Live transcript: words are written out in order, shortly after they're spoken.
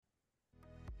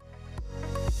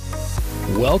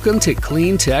Welcome to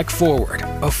Clean Tech Forward,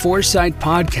 a Foresight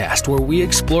podcast where we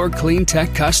explore clean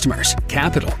tech customers,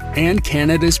 capital, and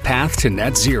Canada's path to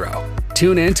net zero.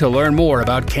 Tune in to learn more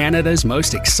about Canada's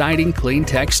most exciting clean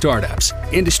tech startups,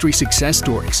 industry success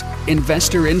stories,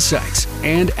 investor insights,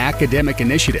 and academic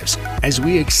initiatives as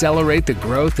we accelerate the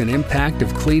growth and impact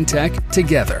of clean tech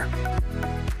together.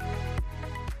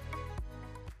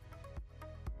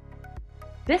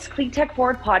 This Clean Tech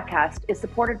Forward podcast is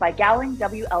supported by Gowling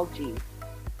WLG.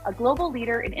 A global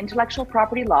leader in intellectual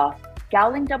property law,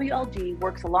 Gowling WLG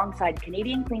works alongside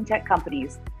Canadian clean tech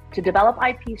companies to develop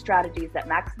IP strategies that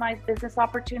maximize business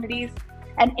opportunities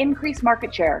and increase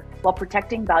market share while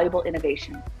protecting valuable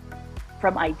innovation.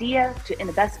 From idea to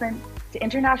investment to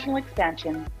international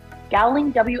expansion,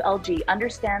 Gowling WLG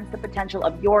understands the potential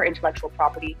of your intellectual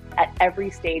property at every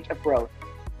stage of growth.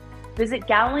 Visit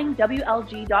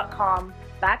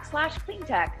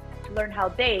gowlingwlg.com/cleantech to learn how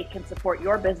they can support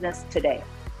your business today.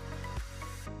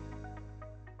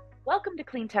 Welcome to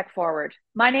Clean Tech Forward.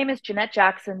 My name is Jeanette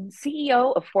Jackson,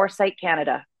 CEO of Foresight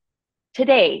Canada.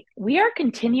 Today, we are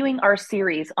continuing our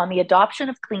series on the adoption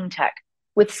of clean tech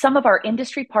with some of our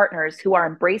industry partners who are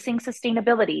embracing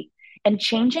sustainability and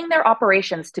changing their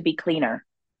operations to be cleaner.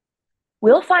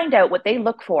 We'll find out what they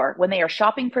look for when they are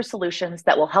shopping for solutions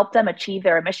that will help them achieve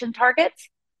their emission targets,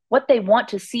 what they want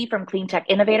to see from clean tech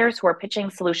innovators who are pitching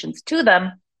solutions to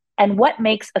them, and what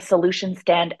makes a solution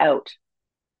stand out.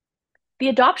 The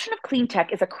adoption of clean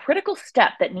tech is a critical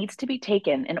step that needs to be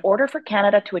taken in order for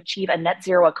Canada to achieve a net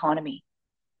zero economy.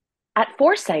 At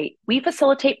Foresight, we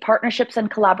facilitate partnerships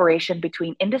and collaboration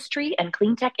between industry and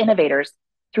clean tech innovators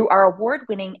through our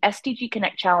award-winning SDG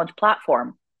Connect Challenge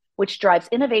platform, which drives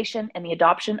innovation and the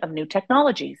adoption of new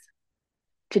technologies.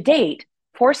 To date,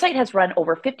 Foresight has run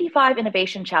over 55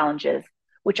 innovation challenges,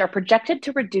 which are projected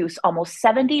to reduce almost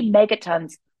 70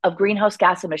 megatons of greenhouse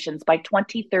gas emissions by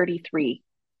 2033.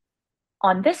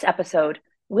 On this episode,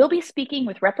 we'll be speaking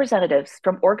with representatives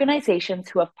from organizations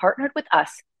who have partnered with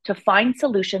us to find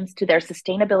solutions to their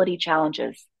sustainability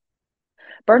challenges.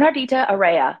 Bernardita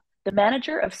Araya, the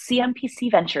manager of CMPC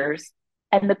Ventures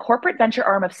and the corporate venture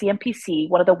arm of CMPC,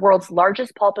 one of the world's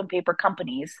largest pulp and paper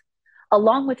companies,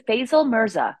 along with Faisal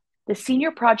Mirza, the senior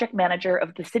project manager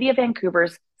of the City of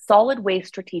Vancouver's Solid Waste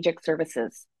Strategic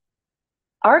Services.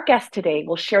 Our guests today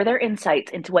will share their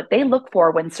insights into what they look for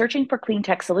when searching for clean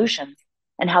tech solutions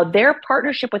and how their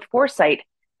partnership with Foresight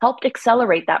helped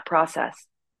accelerate that process.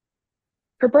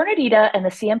 For Bernardita and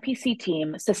the CMPC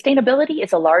team, sustainability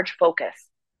is a large focus.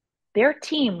 Their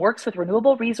team works with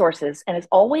renewable resources and is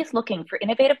always looking for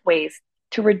innovative ways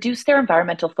to reduce their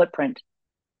environmental footprint.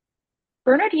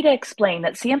 Bernardita explained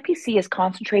that CMPC is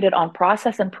concentrated on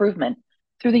process improvement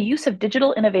through the use of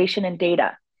digital innovation and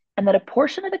data, and that a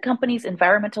portion of the company's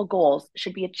environmental goals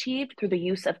should be achieved through the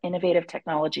use of innovative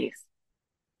technologies.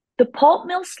 The Pulp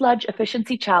Mill Sludge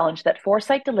Efficiency Challenge that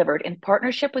Foresight delivered in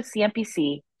partnership with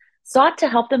CMPC sought to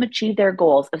help them achieve their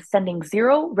goals of sending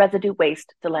zero residue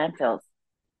waste to landfills.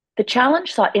 The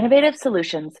challenge sought innovative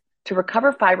solutions to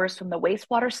recover fibers from the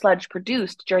wastewater sludge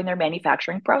produced during their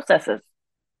manufacturing processes.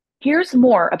 Here's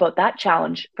more about that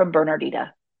challenge from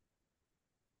Bernardita.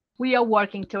 We are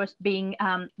working towards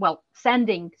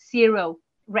sending zero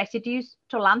residues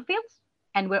to landfills,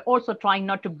 and we're also trying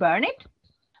not to burn it.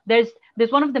 There's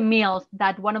one of the mills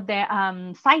that one of their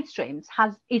side streams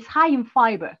is high in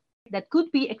fiber that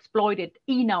could be exploited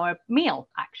in our mill,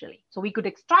 actually. So we could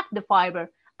extract the fiber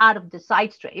out of the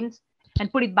side streams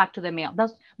and put it back to the mill.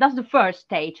 That's the first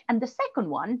stage. And the second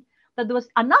one, that there was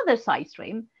another side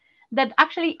stream that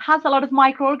actually has a lot of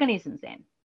microorganisms in.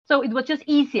 So it was just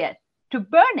easier to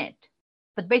burn it.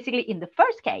 But basically, in the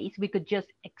first case, we could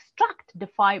just extract the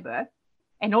fiber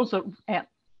and also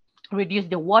reduce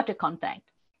the water content.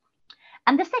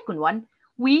 And the second one,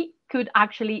 we could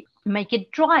actually make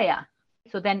it drier.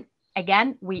 So then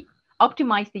again, we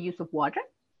optimize the use of water.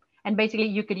 And basically,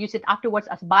 you could use it afterwards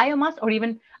as biomass or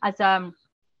even as a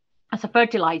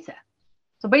fertilizer.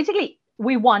 So basically,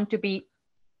 we want to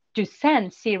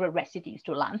send zero residues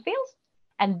to landfills.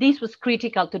 And this was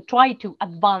critical to try to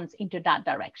advance into that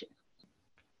direction.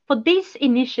 For these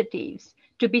initiatives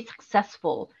to be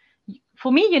successful,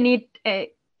 for me, you need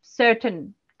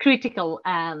certain critical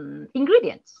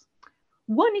ingredients.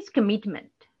 One is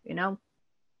commitment,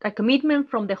 a commitment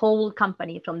from the whole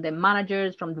company, from the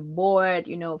managers, from the board,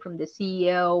 from the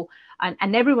CEO,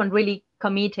 and everyone really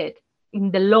committed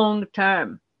in the long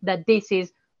term that this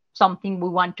is something we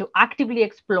want to actively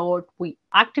explore. We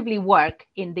actively work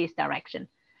in this direction.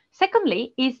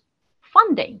 Secondly is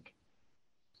funding.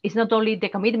 It's not only the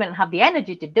commitment and have the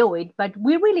energy to do it, but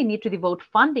we really need to devote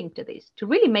funding to this to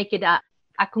really make it a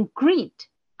concrete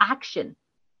action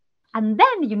And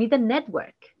then you need a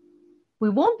network. We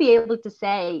won't be able to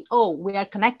say, oh, we are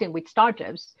connecting with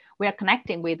startups, we are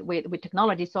connecting with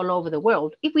technologies all over the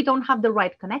world if we don't have the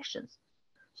right connections.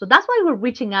 So that's why we're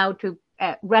reaching out to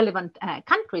relevant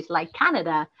countries like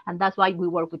Canada, and that's why we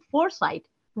work with Foresight,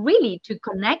 really to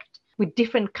connect with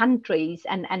different countries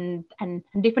and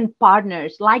different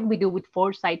partners like we do with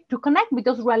Foresight to connect with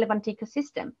those relevant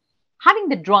ecosystems. Having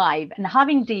the drive and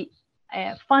having the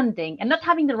funding and not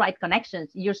having the right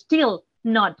connections, you're still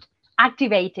not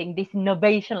activating this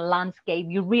innovation landscape.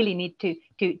 You really need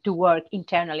to work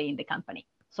internally in the company.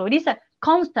 So it is a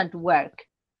constant work.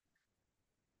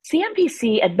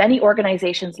 CNPC and many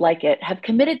organizations like it have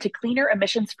committed to cleaner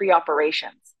emissions-free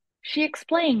operations. She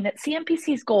explained that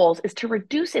CNPC's goals is to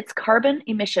reduce its carbon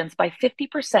emissions by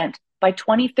 50% by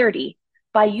 2030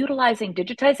 by utilizing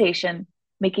digitization,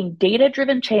 making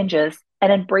data-driven changes,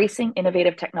 and embracing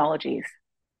innovative technologies.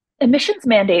 Emissions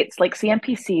mandates like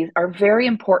CNPC's are very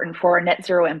important for our net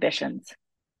zero ambitions.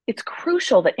 It's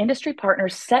crucial that industry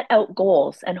partners set out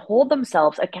goals and hold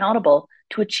themselves accountable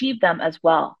to achieve them as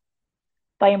well.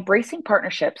 By embracing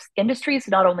partnerships, industries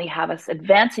not only have us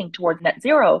advancing towards net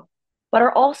zero, but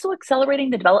are also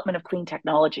accelerating the development of clean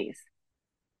technologies.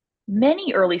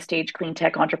 Many early stage clean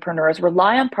tech entrepreneurs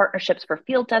rely on partnerships for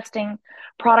field testing,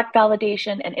 product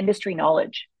validation, and industry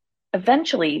knowledge.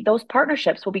 Eventually, those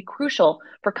partnerships will be crucial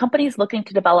for companies looking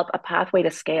to develop a pathway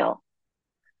to scale.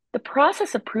 The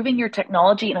process of proving your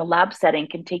technology in a lab setting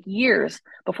can take years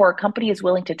before a company is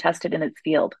willing to test it in its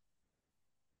field.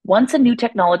 Once a new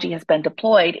technology has been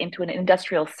deployed into an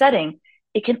industrial setting,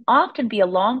 it can often be a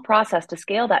long process to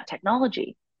scale that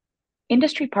technology.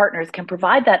 Industry partners can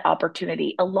provide that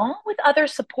opportunity along with other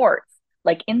supports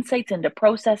like insights into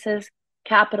processes,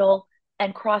 capital,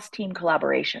 and cross-team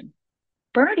collaboration.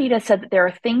 Bernardita said that there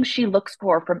are things she looks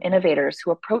for from innovators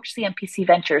who approach CNPC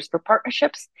Ventures for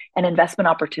partnerships and investment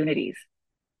opportunities.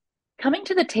 Coming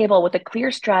to the table with a clear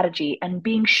strategy and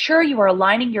being sure you are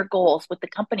aligning your goals with the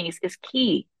company's is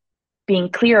key. Being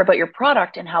clear about your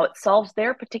product and how it solves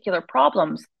their particular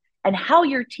problems and how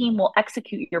your team will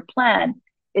execute your plan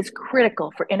is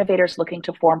critical for innovators looking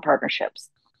to form partnerships.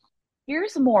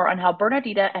 Here's more on how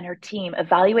Bernardita and her team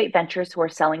evaluate ventures who are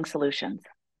selling solutions.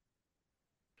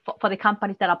 For the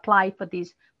companies that apply for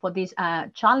these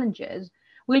challenges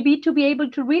will be to be able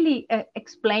to really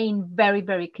explain very,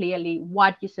 very clearly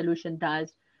what your solution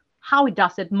does, how it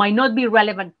does it. Might not be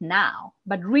relevant now,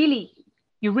 but really,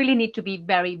 you really need to be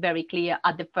very, very clear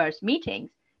at the first meetings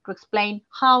to explain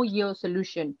how your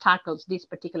solution tackles this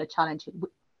particular challenge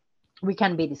we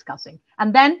can be discussing.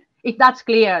 And then if that's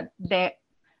clear, the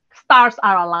stars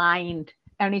are aligned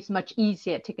and it's much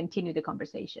easier to continue the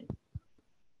conversation.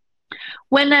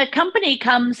 When a company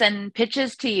comes and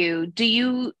pitches to you, do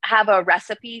you have a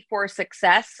recipe for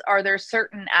success? Are there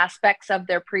certain aspects of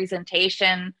their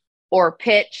presentation or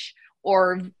pitch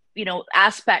or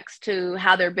aspects to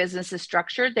how their business is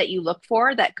structured that you look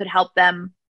for that could help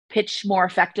them pitch more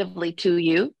effectively to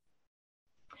you?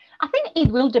 I think it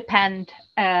will depend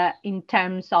in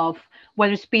terms of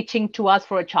whether it's pitching to us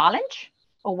for a challenge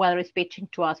or whether it's pitching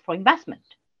to us for investment.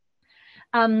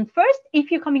 First,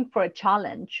 if you're coming for a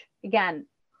challenge, again,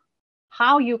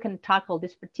 how you can tackle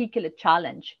this particular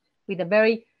challenge with a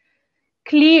very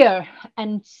clear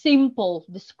and simple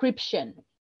description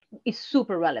is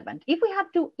super relevant. If we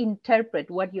have to interpret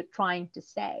what you're trying to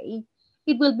say,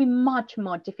 it will be much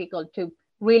more difficult to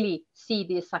really see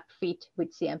the exact fit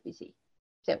with CNPC.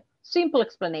 So simple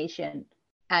explanation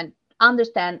and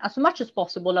understand as much as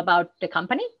possible about the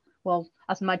company.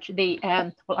 As much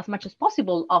as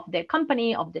possible of the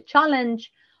company, of the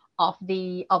challenge, of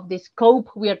the scope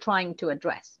we are trying to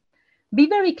address. Be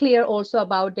very clear also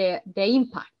about the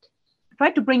impact.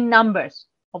 Try to bring numbers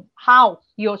of how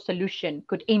your solution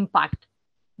could impact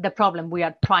the problem we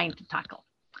are trying to tackle.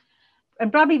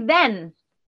 And probably then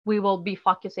we will be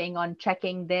focusing on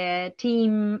checking the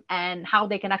team and how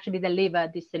they can actually deliver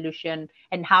this solution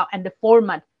and the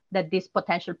format that this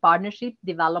potential partnership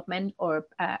development or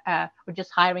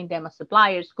just hiring them as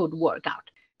suppliers could work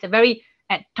out. It's a very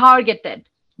targeted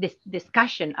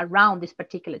discussion around this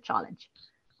particular challenge.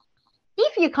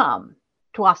 If you come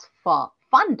to us for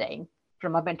funding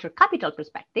from a venture capital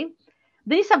perspective,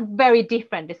 this is a very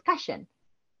different discussion.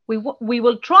 We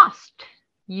will trust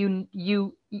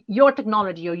your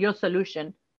technology or your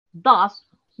solution, thus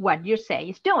what you say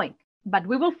is doing. But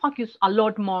we will focus a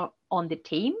lot more on the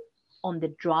team, on the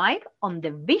drive, on the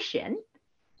vision,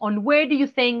 on where do you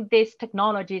think this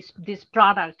technology, this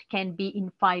product can be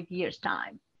in 5 years'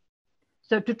 time.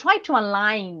 So to try to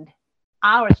align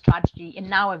our strategy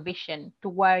and our vision to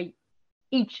where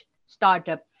each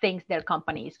startup thinks their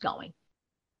company is going.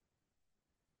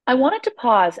 I wanted to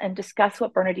pause and discuss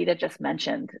what Bernardita just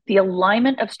mentioned, the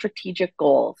alignment of strategic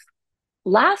goals.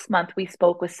 Last month, we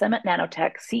spoke with Summit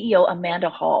Nanotech CEO Amanda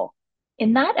Hall.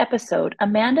 In that episode,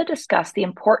 Amanda discussed the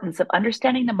importance of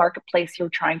understanding the marketplace you're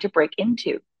trying to break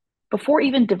into. Before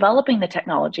even developing the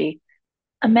technology,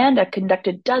 Amanda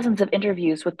conducted dozens of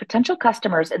interviews with potential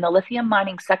customers in the lithium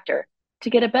mining sector to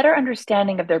get a better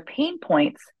understanding of their pain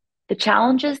points, the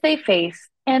challenges they face,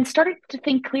 and started to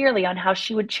think clearly on how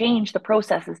she would change the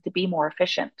processes to be more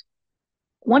efficient.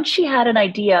 Once she had an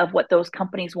idea of what those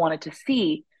companies wanted to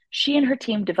see, she and her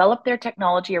team developed their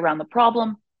technology around the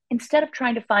problem instead of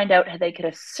trying to find out how they could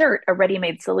assert a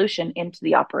ready-made solution into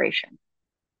the operation.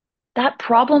 That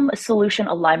problem-solution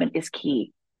alignment is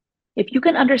key. If you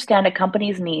can understand a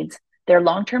company's needs, their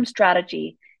long-term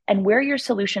strategy, and where your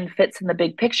solution fits in the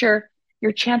big picture,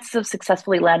 your chances of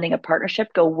successfully landing a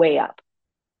partnership go way up.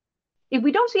 If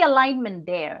we don't see alignment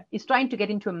there, it's trying to get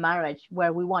into a marriage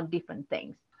where we want different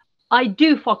things. I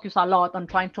do focus a lot on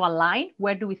trying to align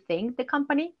where do we think the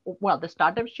company, well, the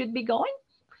startup should be going.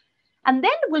 And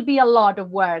then will be a lot of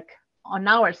work on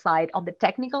our side on the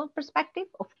technical perspective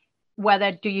of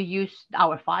whether do you use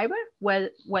our fiber,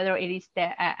 whether it is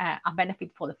a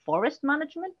benefit for the forest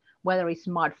management, whether it's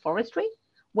smart forestry,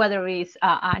 whether it's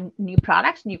new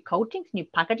products, new coatings, new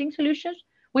packaging solutions.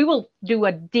 We will do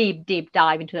a deep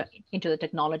dive into the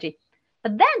technology.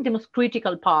 But then the most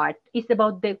critical part is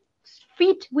about the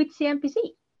fit with CMPC.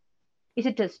 Is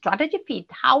it a strategy fit?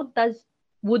 How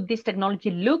would this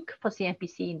technology look for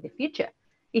CMPC in the future?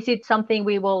 Is it something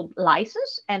we will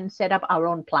license and set up our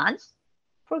own plants,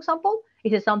 for example?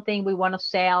 Is it something we want to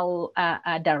sell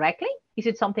directly? Is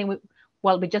it something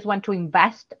we just want to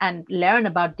invest and learn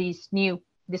about this new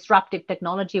disruptive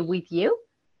technology with you?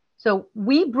 So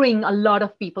we bring a lot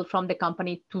of people from the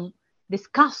company to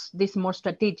discuss these more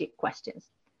strategic questions.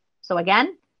 So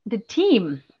again, the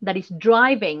team that is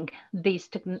driving this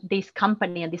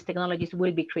company and these technologies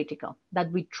will be critical,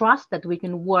 that we trust that we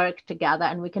can work together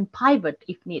and we can pivot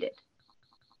if needed.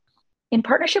 In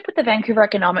partnership with the Vancouver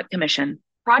Economic Commission,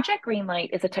 Project Greenlight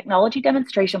is a technology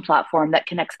demonstration platform that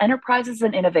connects enterprises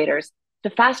and innovators to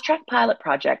fast-track pilot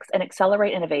projects and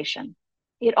accelerate innovation.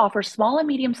 It offers small and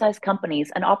medium-sized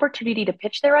companies an opportunity to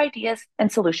pitch their ideas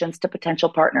and solutions to potential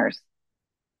partners.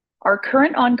 Our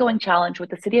current ongoing challenge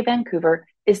with the City of Vancouver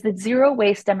is the Zero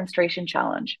Waste Demonstration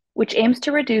Challenge, which aims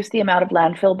to reduce the amount of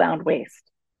landfill-bound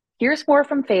waste. Here's more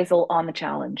from Faisal on the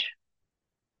challenge.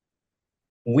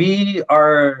 We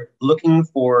are looking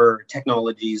for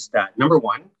technologies that, number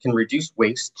one, can reduce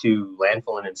waste to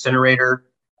landfill and incinerator,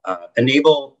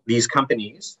 enable these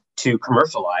companies to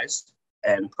commercialize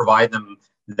and provide them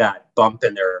that bump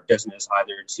in their business,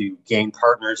 either to gain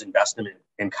partners, investment,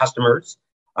 and customers.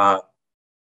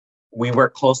 We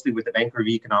work closely with the Vancouver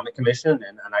Economic Commission,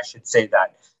 and I should say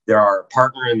that they're our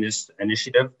partner in this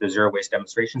initiative, the Zero Waste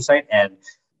Demonstration Site, and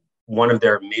one of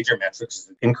their major metrics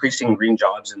is increasing green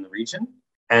jobs in the region.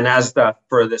 And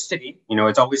for the city,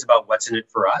 it's always about what's in it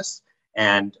for us,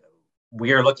 and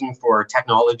we are looking for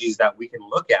technologies that we can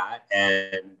look at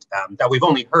and that we've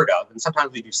only heard of, and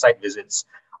sometimes we do site visits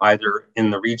either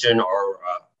in the region or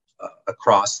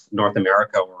across North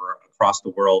America or across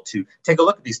the world to take a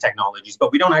look at these technologies,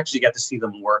 but we don't actually get to see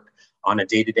them work on a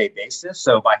day-to-day basis.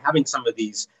 So by having some of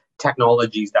these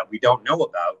technologies that we don't know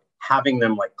about, having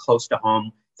them like close to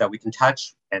home that we can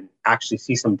touch and actually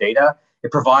see some data,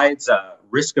 it provides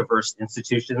risk-averse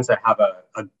institutions that have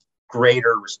a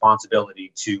greater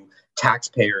responsibility to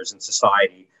taxpayers and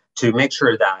society to make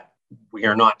sure that we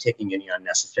are not taking any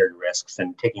unnecessary risks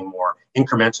and taking more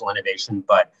incremental innovation,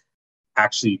 but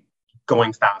actually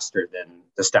going faster than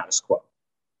the status quo.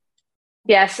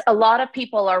 Yes, a lot of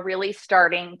people are really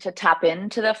starting to tap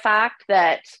into the fact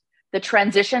that the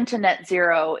transition to net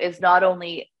zero is not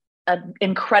only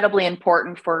incredibly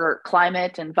important for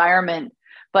climate, environment,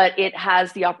 but it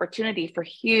has the opportunity for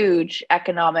huge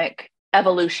economic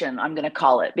evolution, I'm going to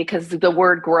call it, because the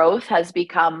word growth has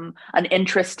become an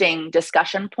interesting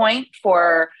discussion point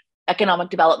for economic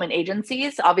development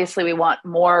agencies. Obviously, we want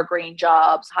more green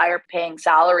jobs, higher paying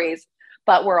salaries,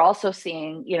 but we're also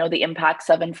seeing, the impacts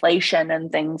of inflation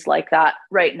and things like that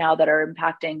right now that are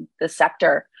impacting the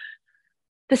sector.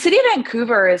 The city of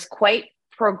Vancouver is quite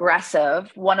progressive,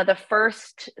 one of the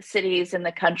first cities in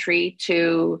the country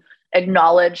to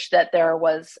acknowledge that there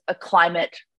was a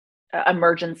climate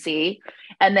emergency.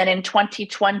 And then in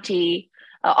 2020,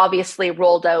 obviously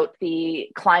rolled out the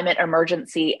Climate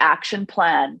Emergency Action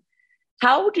Plan.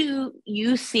 How do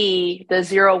you see the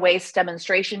Zero Waste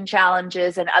Demonstration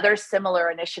Challenges and other similar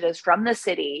initiatives from the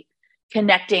city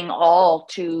connecting all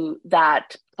to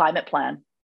that climate plan?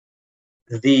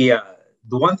 The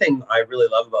The one thing I really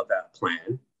love about that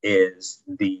plan is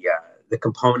the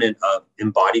component of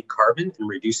embodied carbon and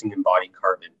reducing embodied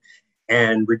carbon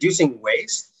and reducing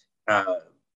waste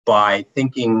by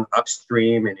thinking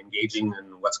upstream and engaging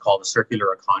in what's called a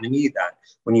circular economy. That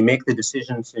when you make the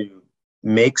decision to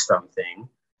make something,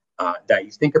 that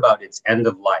you think about its end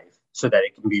of life so that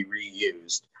it can be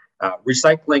reused.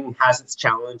 Recycling has its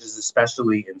challenges,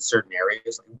 especially in certain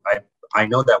areas. I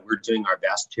know that we're doing our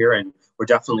best here and we're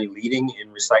definitely leading in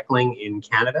recycling in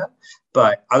Canada,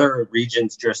 but other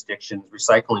regions, jurisdictions,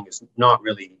 recycling is not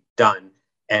really done.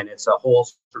 And it's a whole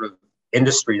sort of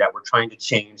industry that we're trying to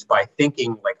change by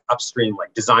thinking like upstream,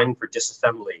 like designing for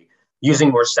disassembly, using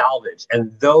more salvage.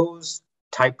 And those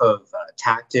type of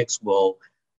tactics will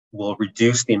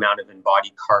reduce the amount of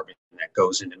embodied carbon that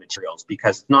goes into materials,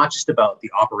 because it's not just about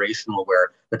the operational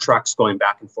where the trucks going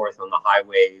back and forth on the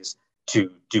highways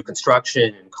to do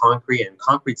construction and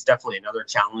concrete's definitely another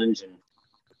challenge, and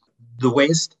the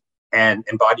waste and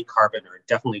embodied carbon are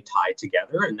definitely tied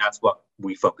together, and that's what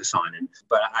we focus on.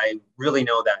 But I really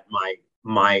know that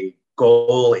my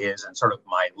goal is, and sort of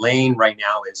my lane right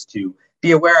now, is to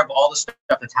be aware of all the stuff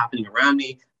that's happening around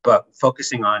me, but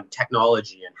focusing on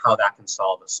technology and how that can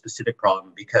solve a specific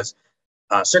problem, because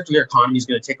circular economy is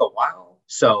going to take a while.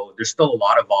 So there's still a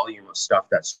lot of volume of stuff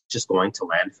that's just going to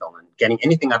landfill, and getting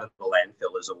anything out of the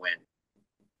landfill is a win.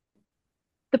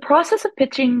 The process of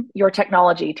pitching your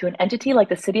technology to an entity like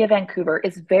the City of Vancouver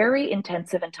is very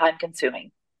intensive and time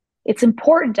consuming. It's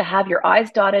important to have your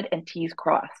I's dotted and T's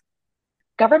crossed.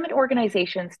 Government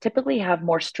organizations typically have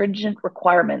more stringent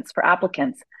requirements for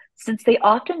applicants since they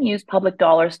often use public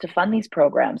dollars to fund these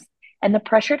programs, and the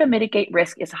pressure to mitigate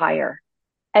risk is higher.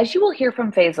 As you will hear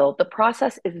from Faisal, the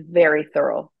process is very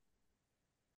thorough.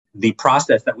 The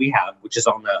process that we have, which is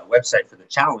on the website for the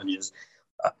challenges,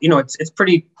 it's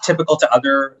pretty typical to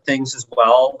other things as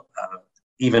well,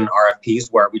 even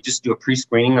RFPs, where we just do a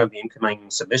pre-screening of the incoming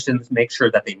submissions, make sure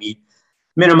that they meet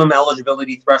minimum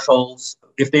eligibility thresholds.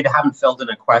 If they haven't filled in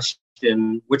a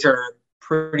question, which are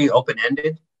pretty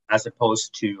open-ended, as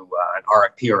opposed to an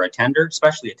RFP or a tender,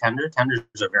 especially a tender. Tenders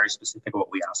are very specific what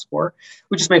we ask for.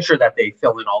 We just make sure that they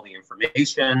fill in all the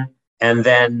information. And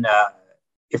then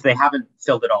if they haven't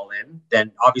filled it all in,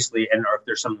 then obviously, or if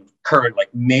there's some current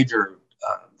like major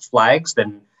flags,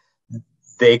 then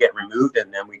they get removed.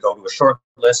 And then we go to a short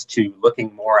list to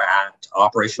looking more at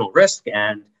operational risk.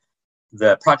 And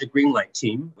the Project Greenlight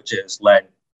team, which is led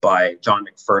by John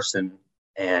McPherson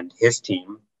and his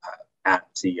team, at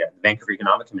the Vancouver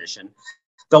Economic Commission,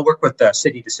 they'll work with the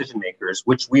city decision makers,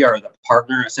 which we are the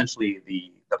partner, essentially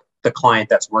the client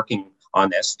that's working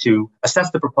on this, to assess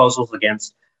the proposals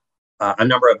against a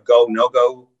number of go,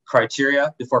 no-go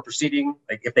criteria before proceeding.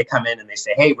 Like if they come in and they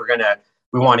say, hey,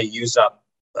 we want to use up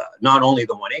not only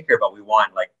the 1 acre, but we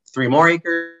want like 3 more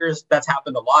acres. That's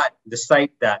happened a lot. The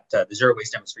site that the zero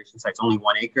waste demonstration site's only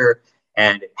 1 acre,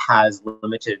 and it has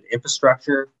limited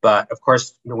infrastructure. But of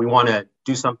course, we want to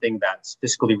do something that's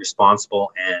fiscally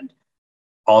responsible and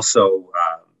also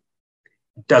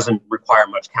doesn't require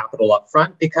much capital up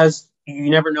front, because you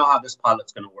never know how this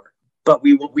pilot's going to work. But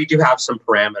we do have some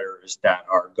parameters that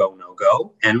are go, no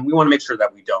go. And we want to make sure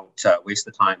that we don't waste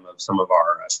the time of some of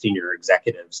our senior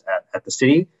executives at the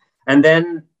city. And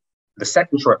then the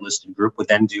second shortlisted group would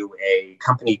then do a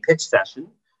company pitch session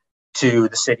to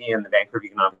the city and the Vancouver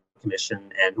Economic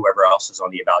Commission and whoever else is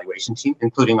on the evaluation team,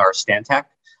 including our Stantec,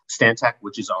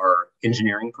 which is our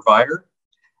engineering provider.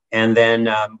 And then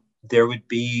there would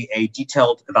be a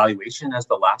detailed evaluation as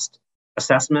the last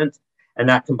assessment, and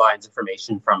that combines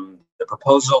information from the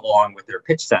proposal along with their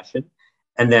pitch session.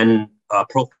 And then a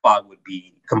profile would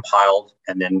be compiled,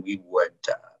 and then we would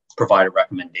provide a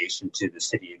recommendation to the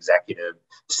city executive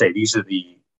to say these are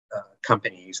the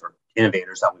companies or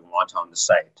innovators that we want on the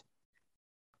site.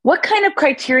 What kind of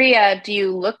criteria do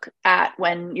you look at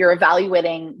when you're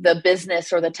evaluating the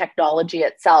business or the technology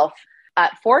itself?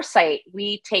 At Foresight,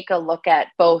 we take a look at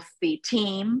both the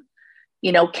team,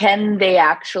 can they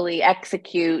actually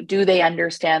execute? Do they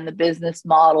understand the business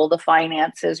model, the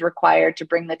finances required to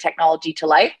bring the technology to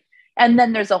life? And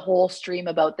then there's a whole stream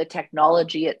about the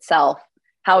technology itself.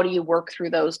 How do you work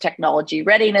through those technology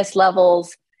readiness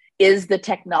levels? Is the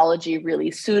technology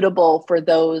really suitable for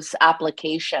those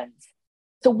applications?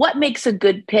 So what makes a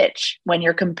good pitch when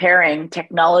you're comparing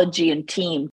technology and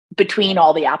team between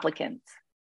all the applicants?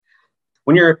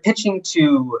 When you're pitching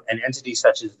to an entity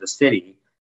such as the city,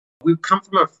 we've come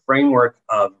from a framework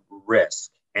of risk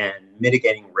and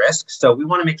mitigating risk. So we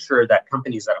want to make sure that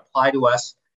companies that apply to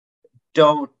us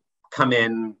don't come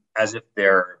in as if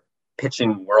they're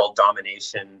pitching world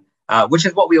domination, which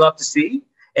is what we love to see.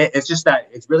 it's just that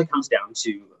it really comes down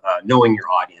to knowing your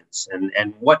audience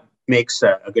and what makes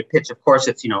a good pitch. Of course,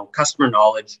 it's, customer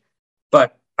knowledge,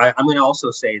 but I'm going to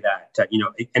also say that,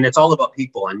 and it's all about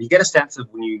people. And you get a sense of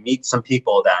when you meet some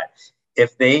people that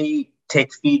if they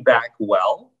take feedback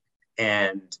well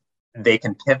and they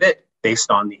can pivot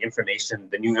based on the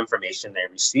new information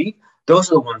they receive, those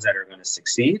are the ones that are going to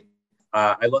succeed.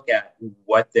 I look at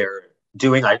what they're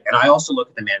doing. I also look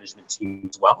at the management team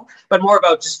as well, but more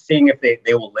about just seeing if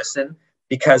they will listen,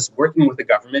 because working with the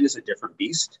government is a different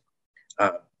beast.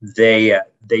 They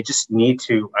just need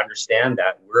to understand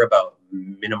that we're about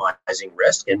minimizing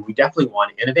risk, and we definitely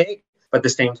want to innovate, but at the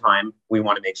same time, we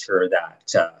want to make sure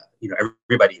that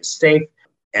everybody is safe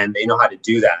and they know how to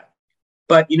do that.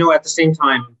 But at the same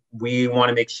time, we want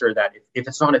to make sure that if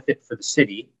it's not a fit for the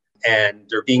city and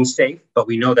they're being safe, but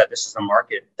we know that this is a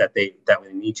market that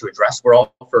we need to address, we're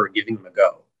all for giving them a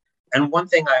go. And one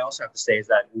thing I also have to say is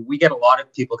that we get a lot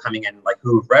of people coming in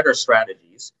who've read our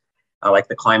strategies, like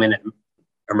the Climate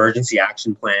Emergency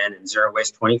Action Plan and Zero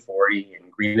Waste 2040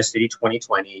 and Greenest City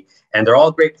 2020, and they're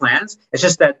all great plans. It's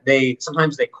just that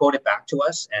sometimes they quote it back to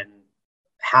us, and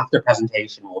half their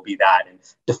presentation will be that and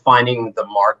defining the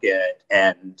market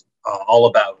and all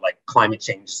about climate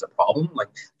change is a problem.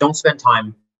 Don't spend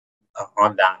time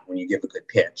on that when you give a good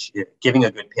pitch. Giving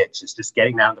a good pitch is just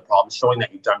getting down to the problem, showing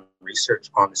that you've done research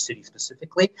on the city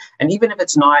specifically, and even if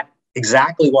it's not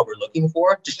exactly what we're looking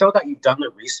for, to show that you've done the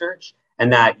research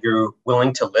and that you're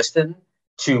willing to listen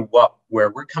to where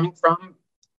we're coming from.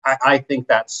 I think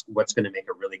that's what's going to make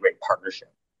a really great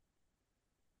partnership.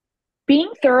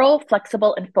 Being thorough,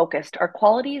 flexible, and focused are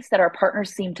qualities that our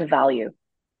partners seem to value.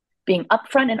 Being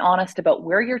upfront and honest about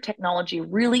where your technology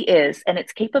really is and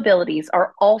its capabilities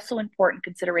are also important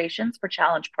considerations for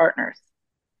challenge partners.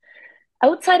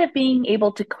 Outside of being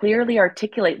able to clearly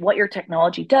articulate what your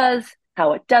technology does,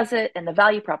 how it does it, and the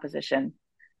value proposition,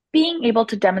 being able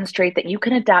to demonstrate that you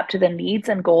can adapt to the needs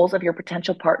and goals of your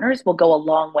potential partners will go a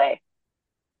long way.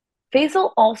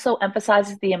 Faisal also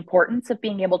emphasizes the importance of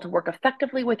being able to work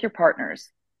effectively with your partners.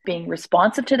 Being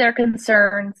responsive to their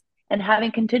concerns and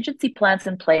having contingency plans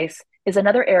in place is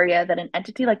another area that an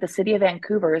entity like the City of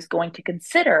Vancouver is going to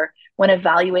consider when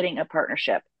evaluating a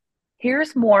partnership.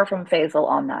 Here's more from Faisal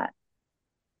on that.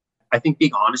 I think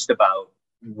being honest about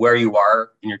where you are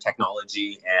in your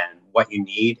technology and what you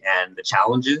need and the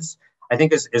challenges, I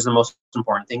think is the most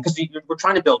important thing, because we're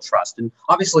trying to build trust. And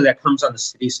obviously that comes on the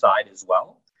city side as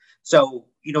well. So,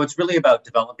 it's really about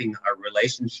developing a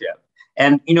relationship.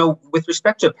 And, with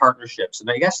respect to partnerships,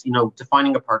 and I guess,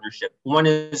 defining a partnership, one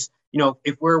is,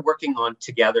 if we're working on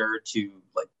together to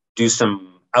do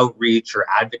some outreach or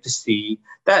advocacy,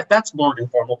 that's more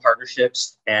informal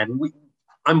partnerships. And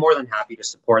I'm more than happy to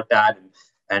support that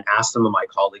and ask some of my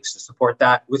colleagues to support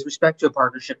that. With respect to a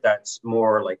partnership that's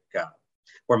more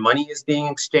where money is being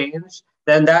exchanged,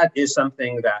 then that is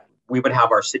something that we would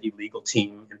have our city legal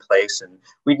team in place, and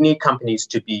we'd need companies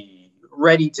to be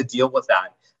ready to deal with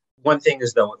that. One thing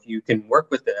is, though, if you can work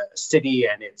with the city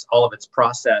and all of its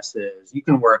processes, you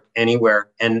can work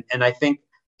anywhere. And I think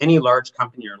any large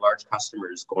company or large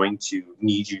customer is going to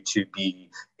need you to be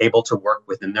able to work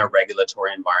within their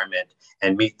regulatory environment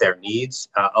and meet their needs.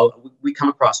 We come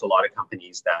across a lot of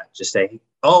companies that just say,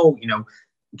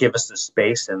 give us the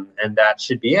space and that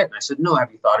should be it. And I said, no, have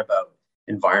you thought about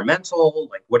environmental?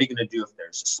 What are you going to do if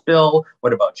there's a spill?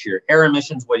 What about your air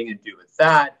emissions? What are you going to do with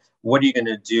that? What are you going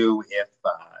to do if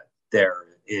there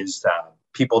is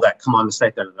people that come on the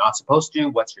site that are not supposed to?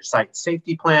 What's your site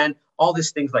safety plan? All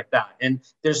these things like that. And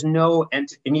there's and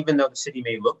even though the city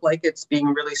may look like it's being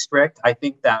really strict, I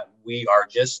think that we are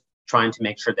just trying to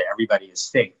make sure that everybody is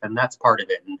safe. And that's part of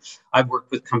it. And I've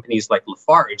worked with companies like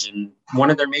Lafarge, and one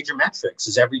of their major metrics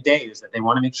is every day is that they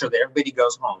want to make sure that everybody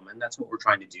goes home. And that's what we're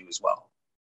trying to do as well.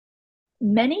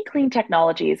 Many clean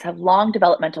technologies have long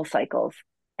developmental cycles,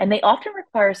 and they often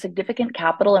require significant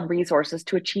capital and resources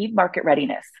to achieve market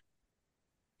readiness.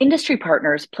 Industry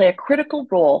partners play a critical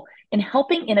role in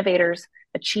helping innovators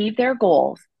achieve their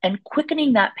goals and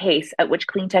quickening that pace at which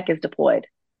clean tech is deployed.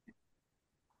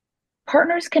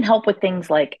 Partners can help with things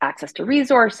like access to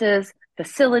resources,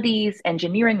 facilities,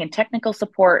 engineering and technical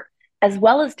support, as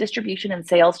well as distribution and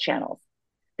sales channels.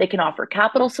 They can offer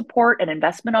capital support and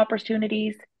investment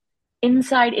opportunities,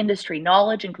 inside industry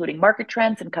knowledge, including market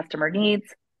trends and customer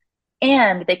needs,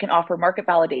 and they can offer market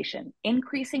validation,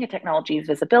 increasing a technology's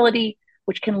visibility,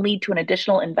 which can lead to an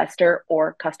additional investor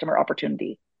or customer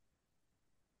opportunity.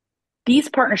 These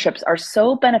partnerships are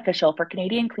so beneficial for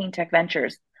Canadian clean tech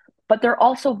ventures, but they're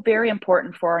also very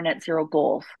important for our net zero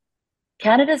goals.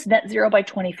 Canada's net zero by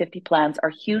 2050 plans are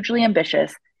hugely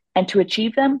ambitious, And to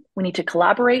achieve them, we need to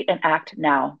collaborate and act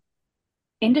now.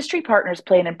 Industry partners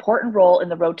play an important role in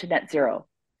the road to net zero.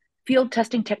 Field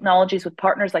testing technologies with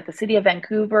partners like the City of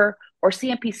Vancouver or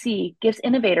CMPC gives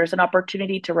innovators an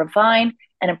opportunity to refine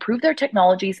and improve their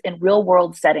technologies in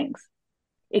real-world settings.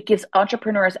 It gives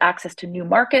entrepreneurs access to new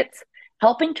markets,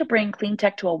 helping to bring clean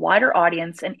tech to a wider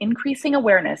audience and increasing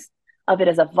awareness of it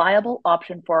as a viable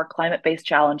option for our climate-based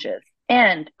challenges.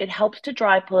 And it helps to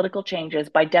drive political changes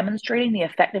by demonstrating the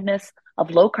effectiveness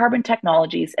of low-carbon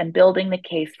technologies and building the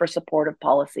case for supportive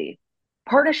policy.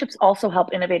 Partnerships also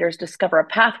help innovators discover a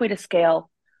pathway to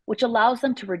scale, which allows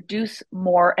them to reduce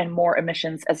more and more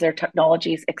emissions as their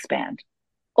technologies expand.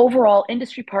 Overall,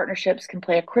 industry partnerships can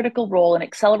play a critical role in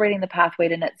accelerating the pathway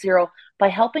to net zero by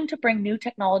helping to bring new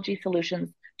technology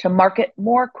solutions to market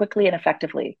more quickly and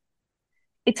effectively.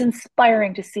 It's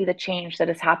inspiring to see the change that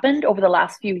has happened over the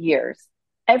last few years.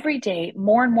 Every day,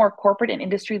 more and more corporate and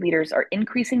industry leaders are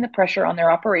increasing the pressure on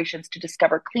their operations to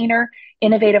discover cleaner,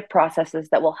 innovative processes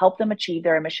that will help them achieve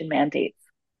their emission mandates.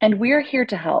 And we're here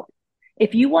to help.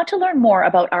 If you want to learn more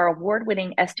about our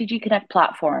award-winning SDG Connect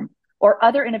platform or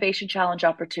other Innovation Challenge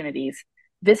opportunities,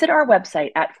 visit our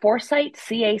website at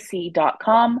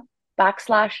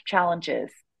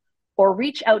foresightcac.com/challenges or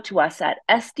reach out to us at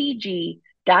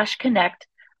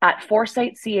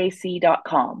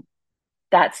sdg-connect@foresightcac.com.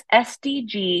 That's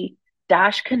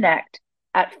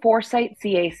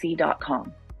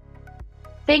sdg-connect@foresightcac.com.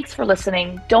 Thanks for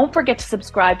listening. Don't forget to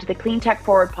subscribe to the Clean Tech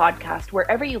Forward podcast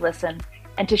wherever you listen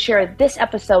and to share this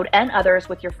episode and others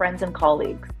with your friends and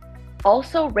colleagues.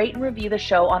 Also, rate and review the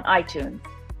show on iTunes.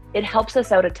 It helps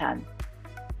us out a ton.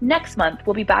 Next month,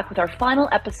 we'll be back with our final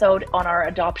episode on our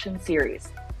adoption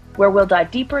series, where we'll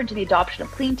dive deeper into the adoption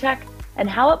of clean tech and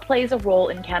how it plays a role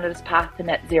in Canada's path to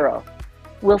net zero.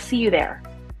 We'll see you there.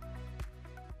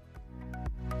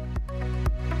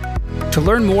 To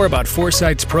learn more about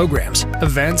Foresight's programs,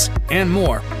 events, and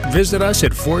more, visit us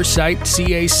at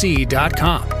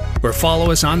foresightcac.com or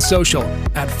follow us on social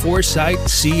at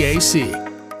ForesightCAC.